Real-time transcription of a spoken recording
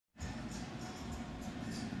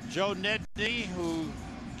Joe Nedney, who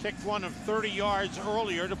kicked one of 30 yards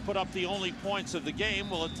earlier to put up the only points of the game,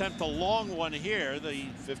 will attempt a long one here. The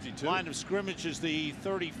 52. Line of scrimmage is the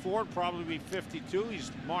 34, probably be 52.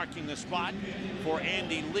 He's marking the spot for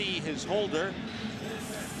Andy Lee, his holder.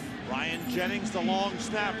 Ryan Jennings, the long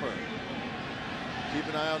snapper. Keep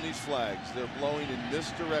an eye on these flags. They're blowing in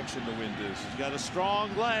this direction, the wind is. He's got a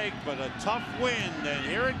strong leg, but a tough wind, and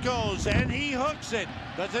here it goes, and he hooks it.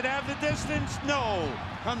 Does it have the distance? No.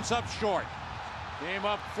 Comes up short. Came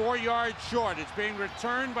up 4 yards short. It's being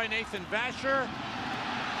returned by Nathan Vasher,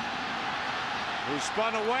 who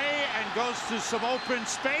spun away and goes to some open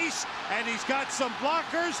space, and he's got some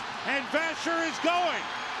blockers, and Vasher is going.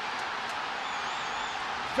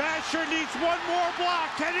 Vasher needs one more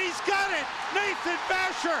block, and he's got it! Nathan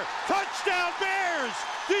Vasher, touchdown Bears!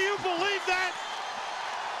 Do you believe that?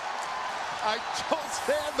 I told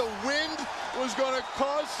Stan the wind was going to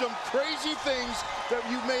cause some crazy things that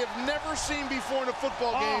you may have never seen before in a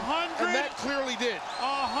football game, and that clearly did.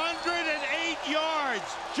 108 yards.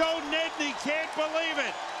 Joe Nedney can't believe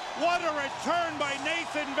it. What a return by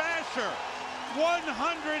Nathan Vasher.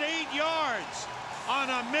 108 yards on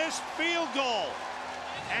a missed field goal.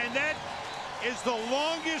 And that is the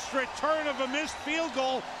longest return of a missed field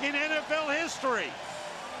goal in NFL history.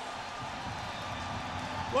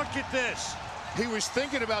 Look at this. He was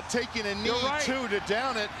thinking about taking a knee, too, to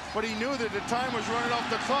down it, but he knew that the time was running off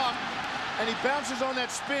the clock, and he bounces on that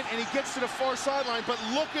spin, and he gets to the far sideline, but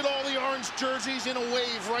look at all the orange jerseys in a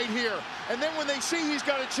wave right here. And then when they see he's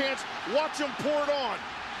got a chance, watch him pour it on.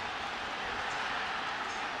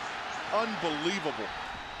 Unbelievable.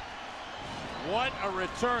 What a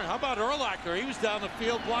return. How about Urlacher? He was down the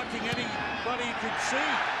field blocking anybody you could see.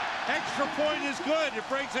 Extra point is good. It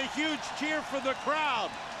brings a huge cheer for the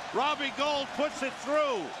crowd. Robbie Gould puts it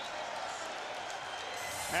through.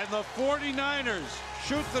 And the 49ers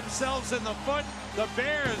shoot themselves in the foot. The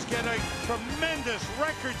Bears get a tremendous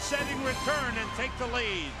record-setting return and take the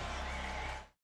lead.